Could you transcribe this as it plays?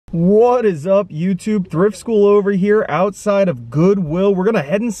What is up, YouTube? Thrift School over here outside of Goodwill. We're gonna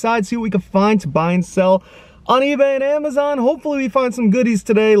head inside, see what we can find to buy and sell on eBay and Amazon. Hopefully we find some goodies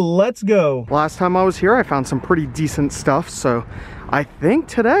today. Let's go. Last time I was here, I found some pretty decent stuff, so I think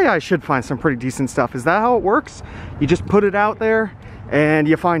today I should find some pretty decent stuff. Is that how it works? You just put it out there and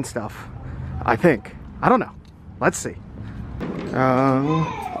you find stuff, I think. I don't know. Let's see.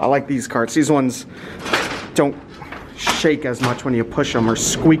 I like these carts. These ones don't shake as much when you push them or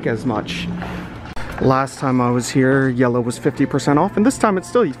squeak as much. Last time I was here, yellow was 50% off, and this time it's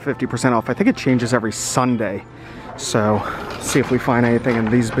still 50% off. I think it changes every Sunday. So, see if we find anything in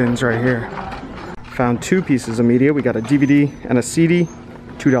these bins right here. Found two pieces of media. We got a DVD and a CD,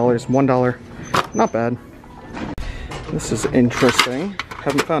 $2, $1. Not bad. This is interesting.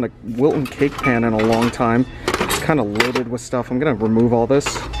 Haven't found a Wilton cake pan in a long time. It's kind of loaded with stuff. I'm gonna remove all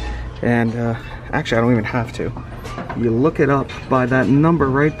this. And actually, I don't even have to. You look it up by that number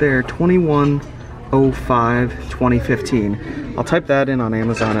right there, 2105-2015. I'll type that in on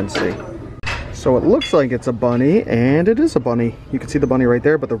Amazon and see. So it looks like it's a bunny, and it is a bunny. You can see the bunny right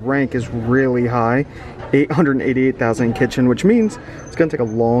there, but the rank is really high. 888,000 kitchen, which means it's gonna take a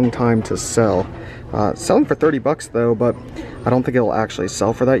long time to sell. Selling for 30 bucks though, but I don't think it'll actually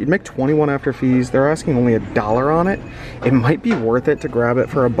sell for that. You'd make 21 after fees. They're asking only $1 on it. It might be worth it to grab it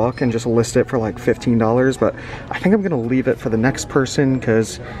for $1 and just list it for like $15, but I think I'm gonna leave it for the next person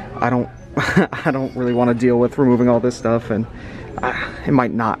because I don't I don't really want to deal with removing all this stuff, and it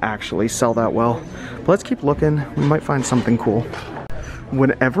might not actually sell that well. But let's keep looking. We might find something cool.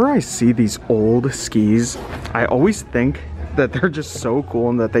 Whenever I see these old skis, I always think that they're just so cool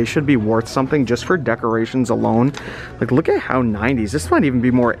and that they should be worth something just for decorations alone. Like, look at how 90s, this might even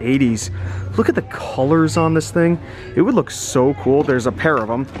be more 80s. Look at the colors on this thing. It would look so cool. There's a pair of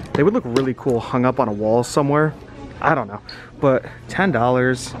them. They would look really cool hung up on a wall somewhere. I don't know, but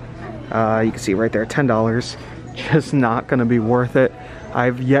 $10, you can see right there, $10, just not gonna be worth it.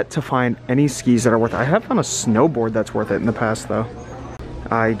 I've yet to find any skis that are worth it. I have found a snowboard that's worth it in the past though.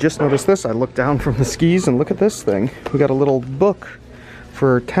 I just noticed this. I looked down from the skis and look at this thing. We got a little book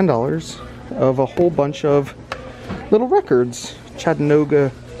for $10 of a whole bunch of little records.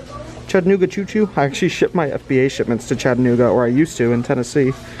 Chattanooga Choo Choo. I actually ship my FBA shipments to Chattanooga, or I used to, in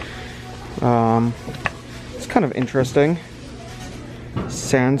Tennessee. It's kind of interesting.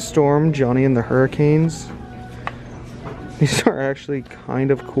 Sandstorm, Johnny and the Hurricanes. These are actually kind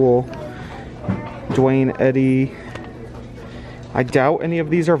of cool. Dwayne Eddy. I doubt any of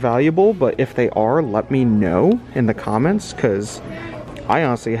these are valuable, but if they are, let me know in the comments, because I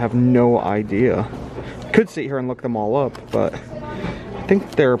honestly have no idea. I could sit here and look them all up, but I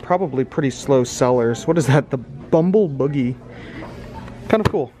think they're probably pretty slow sellers. What is that? The Bumble Boogie. Kind of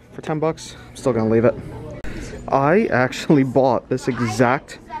cool. For 10 bucks, I'm still gonna leave it. I actually bought this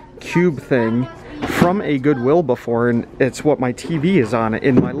exact cube thing from a Goodwill before, and it's what my TV is on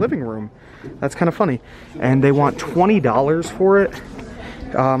in my living room. That's kind of funny. And they want $20 for it.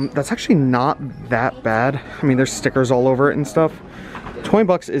 That's actually not that bad. I mean, there's stickers all over it and stuff. 20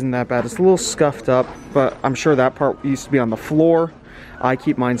 bucks isn't that bad. It's a little scuffed up, but I'm sure that part used to be on the floor. I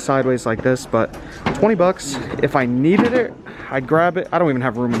keep mine sideways like this, but 20 bucks, if I needed it, I'd grab it. I don't even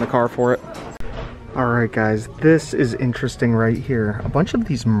have room in the car for it. Alright guys, this is interesting right here. A bunch of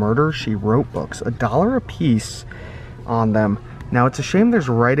these Murder, She Wrote books, $1 a piece on them. Now it's a shame there's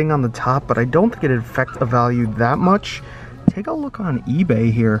writing on the top, but I don't think it'd affect the value that much. Take a look on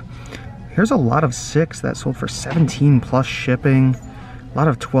eBay here. Here's a lot of 6 that sold for 17 plus shipping. A lot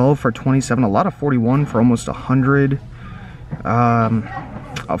of 12 for 27, a lot of 41 for almost 100. A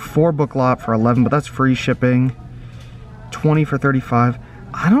 4-book lot for 11, but that's free shipping. 20 for 35.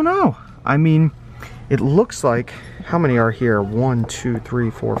 I don't know. I mean, it looks like, how many are here? 1, 2, 3,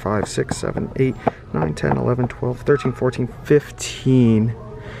 4, 5, 6, 7, 8, 9, 10, 11, 12, 13, 14, 15.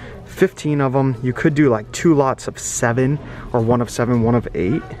 15 of them. You could do like 2 lots of 7, or 1 of 7, 1 of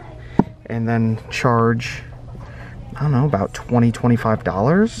 8, and then charge, I don't know, about $20,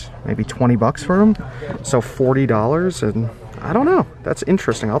 $25, maybe 20 bucks for them. So $40, and I don't know. That's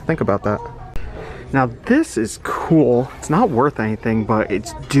interesting. I'll think about that. Now this is cool. It's not worth anything, but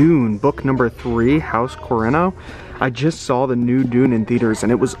it's Dune, book number 3, House Corino. I just saw the new Dune in theaters and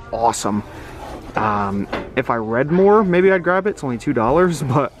it was awesome. If I read more, maybe I'd grab it. It's only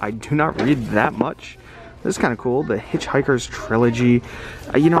 $2, but I do not read that much. This is kind of cool. The Hitchhiker's Trilogy.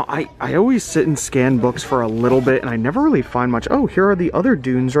 You know, I always sit and scan books for a little bit and I never really find much. Oh, here are the other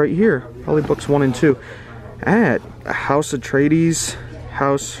Dunes right here. Probably books 1 and 2. At House Atreides,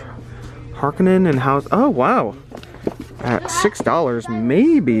 House Harkonnen, and House... Oh, wow. At $6,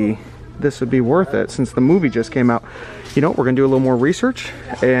 maybe this would be worth it since the movie just came out. you know, we're gonna do a little more research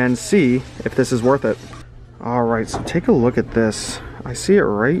and see if this is worth it. All right, so take a look at this. I see it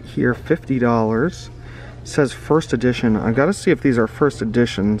right here, $50. It says first edition. I gotta see if these are first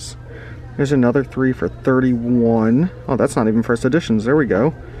editions. There's another 3 for $31. Oh, that's not even first editions. There we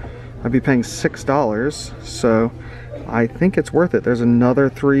go. I'd be paying $6, so I think it's worth it. There's another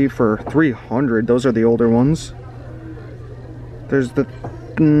 3 for $300. Those are the older ones. There's the,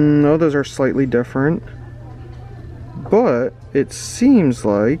 no, those are slightly different. But it seems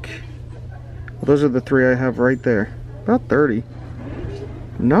like, well, those are the 3 I have right there. About 30.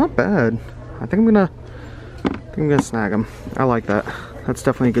 Not bad. I think I'm gonna snag them. I like that. That's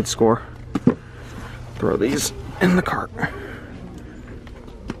definitely a good score. Throw these in the cart.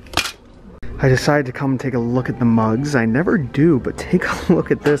 I decided to come take a look at the mugs. I never do, but take a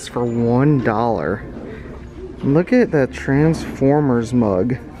look at this for $1. Look at that Transformers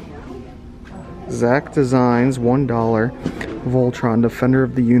mug. Zach Designs, $1. Voltron, Defender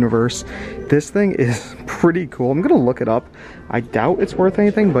of the Universe. This thing is pretty cool. I'm gonna look it up. I doubt it's worth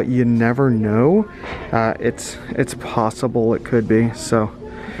anything, but you never know. It's possible it could be. So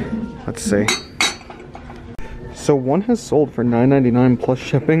let's see. So one has sold for $9.99 plus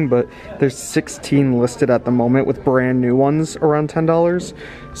shipping, but there's 16 listed at the moment with brand new ones around $10.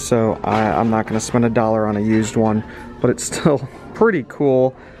 So I'm not gonna spend $1 on a used one, but it's still pretty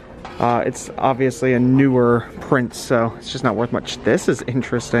cool. It's obviously a newer print, so it's just not worth much. This is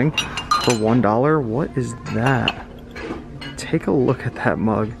interesting for $1. What is that? Take a look at that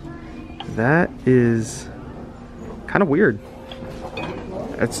mug. That is kind of weird.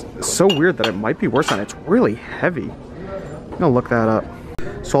 It's so weird that it might be worse on it. It's really heavy. I'm gonna look that up.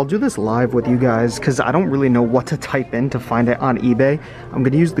 So I'll do this live with you guys because I don't really know what to type in to find it on eBay. I'm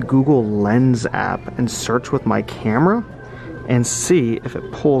gonna use the Google Lens app and search with my camera and see if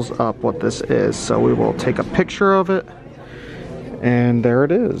it pulls up what this is. So we will take a picture of it, and there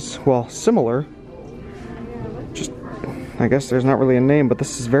it is. Well, similar. Just, I guess there's not really a name, but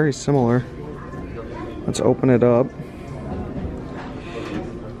this is very similar. Let's open it up.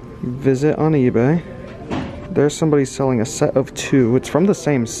 Visit on eBay. There's somebody selling a set of 2. It's from the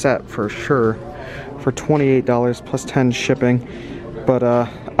same set for sure, for $28 plus 10 shipping. But I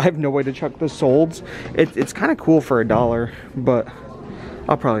have no way to check the solds. It's kind of cool for $1, but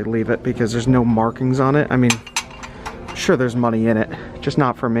I'll probably leave it because there's no markings on it. I mean, sure, there's money in it, just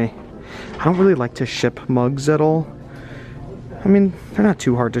not for me. I don't really like to ship mugs at all. I mean, they're not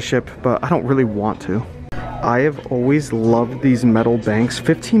too hard to ship, but I don't really want to. I have always loved these metal banks.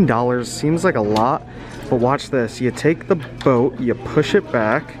 $15 seems like a lot, but watch this. You take the boat, you push it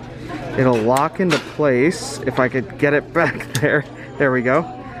back, it'll lock into place. If I could get it back there. There we go.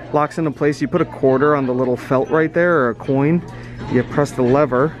 Locks into place. You put a quarter on the little felt right there, or a coin. You press the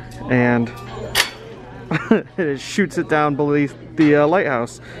lever, and it shoots it down beneath the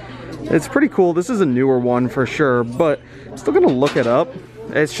lighthouse. It's pretty cool. This is a newer one for sure, but I'm still gonna look it up.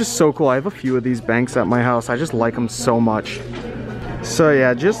 It's just so cool. I have a few of these banks at my house. I just like them so much. So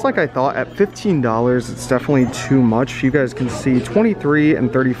yeah, just like I thought, at $15, it's definitely too much. You guys can see 23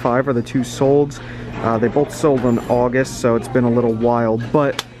 and 35 are the 2 solds. They both sold in August, so it's been a little while,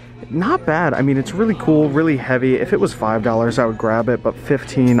 but not bad. I mean, it's really cool, really heavy. If it was $5, I would grab it, but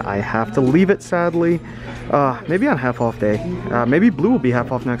 $15, I have to leave it, sadly. Maybe on half off day. Maybe Blue will be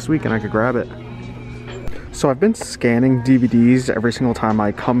half off next week and I could grab it. So I've been scanning DVDs every single time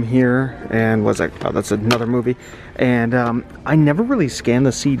I come here, and was like, oh, that's another movie. And I never really scan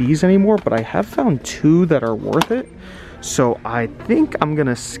the CDs anymore, but I have found 2 that are worth it. So I think I'm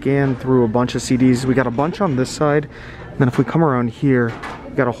gonna scan through a bunch of CDs. We got a bunch on this side, and then if we come around here,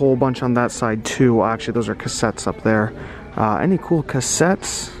 we got a whole bunch on that side too. Well, actually, those are cassettes up there. Any cool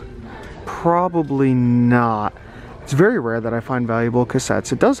cassettes? Probably not. It's very rare that I find valuable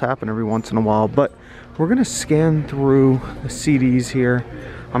cassettes. It does happen every once in a while, but we're gonna scan through the CDs here.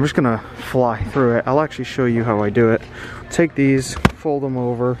 I'm just gonna fly through it. I'll actually show you how I do it. Take these, fold them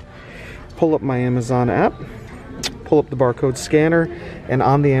over, pull up my Amazon app, pull up the barcode scanner, and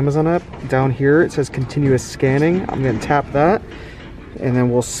on the Amazon app, down here, it says continuous scanning. I'm gonna tap that, and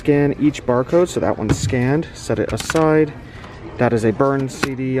then we'll scan each barcode. So that one's scanned, set it aside. That is a burned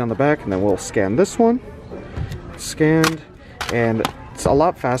CD on the back, and then we'll scan this one. Scanned, and it's a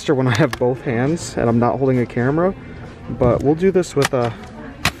lot faster when I have both hands and I'm not holding a camera, but we'll do this with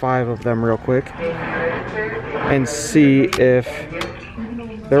 5 of them real quick and see if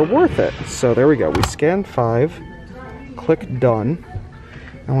they're worth it. So there we go. We scanned 5, click done,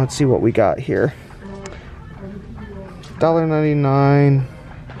 and let's see what we got here. $1.99,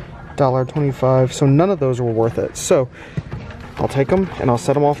 $1.25, so none of those were worth it. So I'll take them and I'll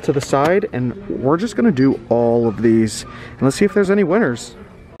set them off to the side, and we're just gonna do all of these and let's see if there's any winners.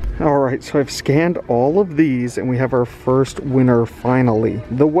 All right, so I've scanned all of these and we have our first winner finally.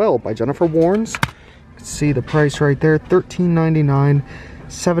 The Well by Jennifer Warnes. You can see the price right there, $13.99,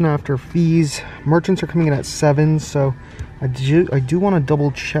 7 after fees. Merchants are coming in at 7, so I do want to double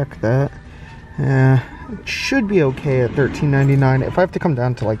check that. It should be okay at $13.99. If I have to come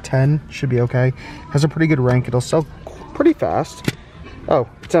down to like 10, it should be okay. Has a pretty good rank. It'll sell pretty fast. Oh,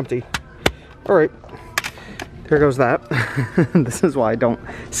 it's empty. All right. There goes that. This is why I don't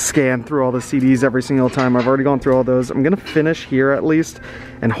scan through all the CDs every single time. I've already gone through all those. I'm gonna finish here at least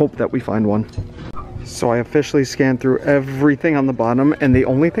and hope that we find one. So I officially scanned through everything on the bottom, and the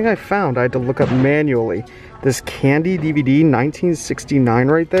only thing I found I had to look up manually. This Candy DVD 1969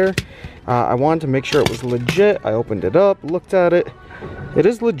 right there. I wanted to make sure it was legit. I opened it up, looked at it. It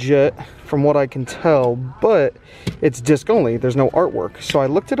is legit from what I can tell, but it's disc only. There's no artwork. So I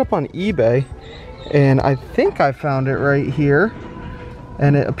looked it up on eBay, and I think I found it right here,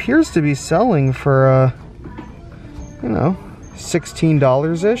 and it appears to be selling for you know,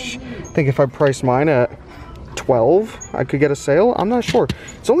 $16-ish. I think if I price mine at 12, I could get a sale. I'm not sure.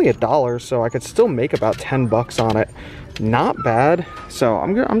 It's only $1, so I could still make about 10 bucks on it. Not bad. So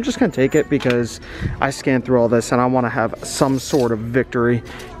I'm just gonna take it because I scanned through all this and I want to have some sort of victory.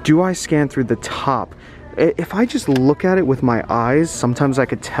 Do I scan through the top? If I just look at it with my eyes, sometimes I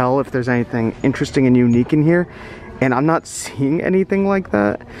could tell if there's anything interesting and unique in here, and I'm not seeing anything like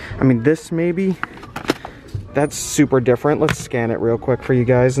that. I mean, this maybe. That's super different. Let's scan it real quick for you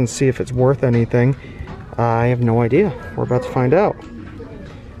guys and see if it's worth anything. I have no idea. We're about to find out.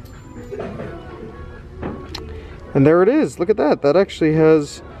 And there it is. Look at that. That actually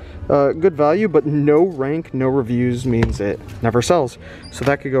has good value, but no rank, no reviews means it never sells. So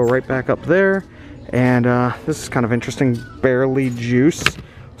that could go right back up there. And this is kind of interesting. Barely Juice.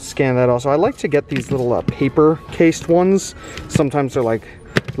 Scan that also. I like to get these little paper cased ones. Sometimes they're like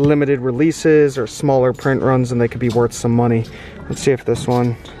limited releases or smaller print runs and they could be worth some money. Let's see if this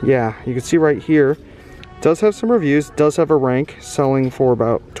one, yeah, you can see right here, does have some reviews, does have a rank, selling for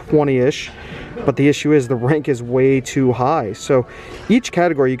about 20-ish, but the issue is the rank is way too high. So each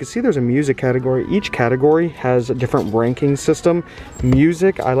category, you can see there's a music category. Each category has a different ranking system.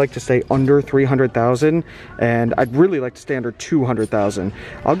 Music, I like to stay under 300,000, and I'd really like to stay under 200,000.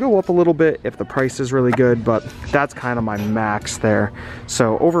 I'll go up a little bit if the price is really good, but that's kind of my max there.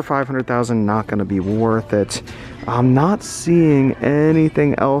 So over 500,000, not gonna be worth it. I'm not seeing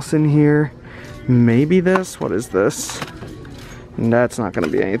anything else in here. Maybe this, what is this? That's not gonna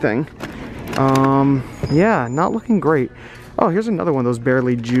be anything. Yeah, not looking great. Oh, here's another one of those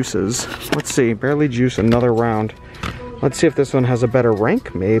Barely Juices. Let's see, Barely Juice, another round. Let's see if this one has a better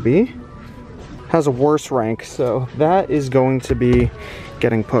rank, maybe. Has a worse rank, so that is going to be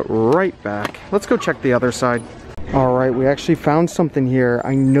getting put right back. Let's go check the other side. All right, we actually found something here.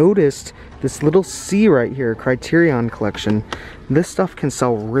 I noticed this little C right here, Criterion Collection. This stuff can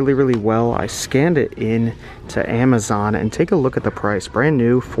sell really, really well. I scanned it in to Amazon and take a look at the price. Brand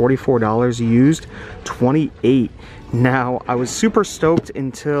new, $44, used, $28. Now, I was super stoked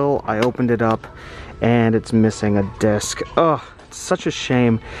until I opened it up and it's missing a disc. Ugh, it's such a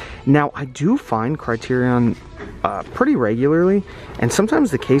shame. Now, I do find Criterion pretty regularly, and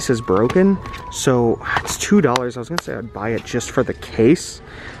sometimes the case is broken, so it's $2. I was gonna say I'd buy it just for the case,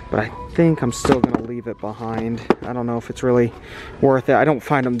 but I think I'm still gonna leave it behind. I don't know if it's really worth it. I don't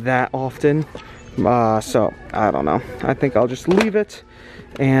find them that often, so I don't know. I think I'll just leave it,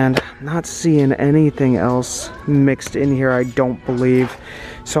 and I'm not seeing anything else mixed in here, I don't believe.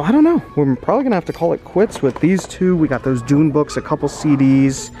 So I don't know. We're probably gonna have to call it quits with these two. We got those Dune books, a couple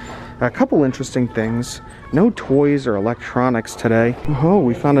CDs, a couple interesting things. No toys or electronics today. Oh,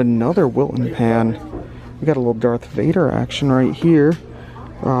 we found another Wilton pan. We got a little Darth Vader action right here.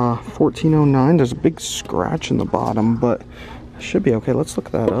 1409. There's a big scratch in the bottom, but it should be okay. Let's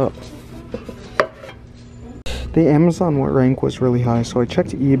look that up. The Amazon rank was really high, so I checked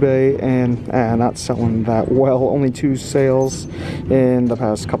eBay, and not selling that well. Only 2 sales in the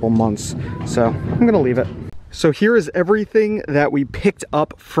past couple months, so I'm gonna leave it. So here is everything that we picked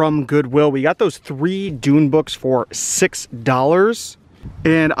up from Goodwill. We got those 3 Dune books for $6.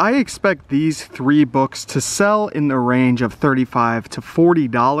 And I expect these 3 books to sell in the range of $35 to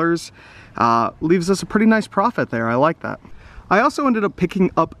 $40. Leaves us a pretty nice profit there. I like that. I also ended up picking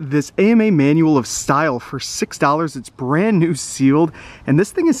up this AMA Manual of Style for $6. It's brand new sealed, and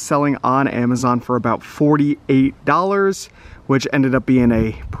this thing is selling on Amazon for about $48, which ended up being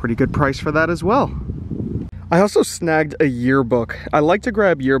a pretty good price for that as well. I also snagged a yearbook. I like to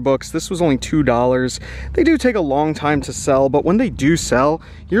grab yearbooks. This was only $2. They do take a long time to sell, but when they do sell,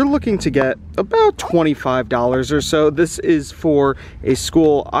 you're looking to get about $25 or so. This is for a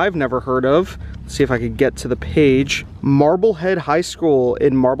school I've never heard of. Let's see if I could get to the page. Marblehead High School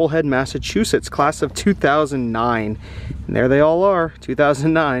in Marblehead, Massachusetts, class of 2009. And there they all are,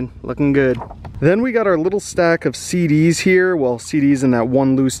 2009, looking good. Then we got our little stack of CDs here. Well, CDs and that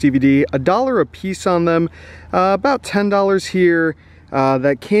one loose DVD, $1 a piece on them, about $10 here.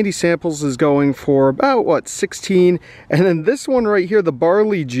 That Candy Samples is going for about, what, 16. And then this one right here, the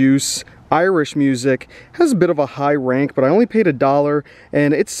Barley Juice, Irish music, has a bit of a high rank, but I only paid $1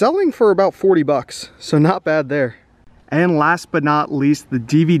 and it's selling for about 40 bucks. So not bad there. And last but not least, the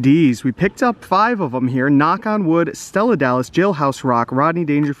DVDs. We picked up 5 of them here: Knock on Wood, Stella Dallas, Jailhouse Rock, Rodney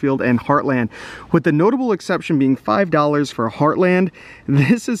Dangerfield, and Heartland. With the notable exception being $5 for Heartland.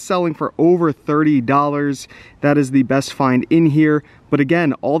 This is selling for over $30. That is the best find in here. But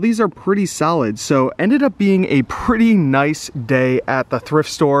again, all these are pretty solid. So ended up being a pretty nice day at the thrift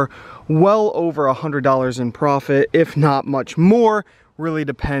store. Well over $100 in profit, if not much more. Really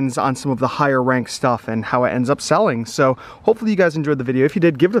depends on some of the higher ranked stuff and how it ends up selling. So hopefully you guys enjoyed the video. If you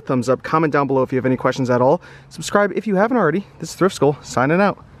did, give it a thumbs up, comment down below if you have any questions at all. Subscribe if you haven't already. This is Thrift School signing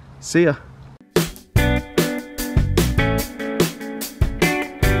out. See ya.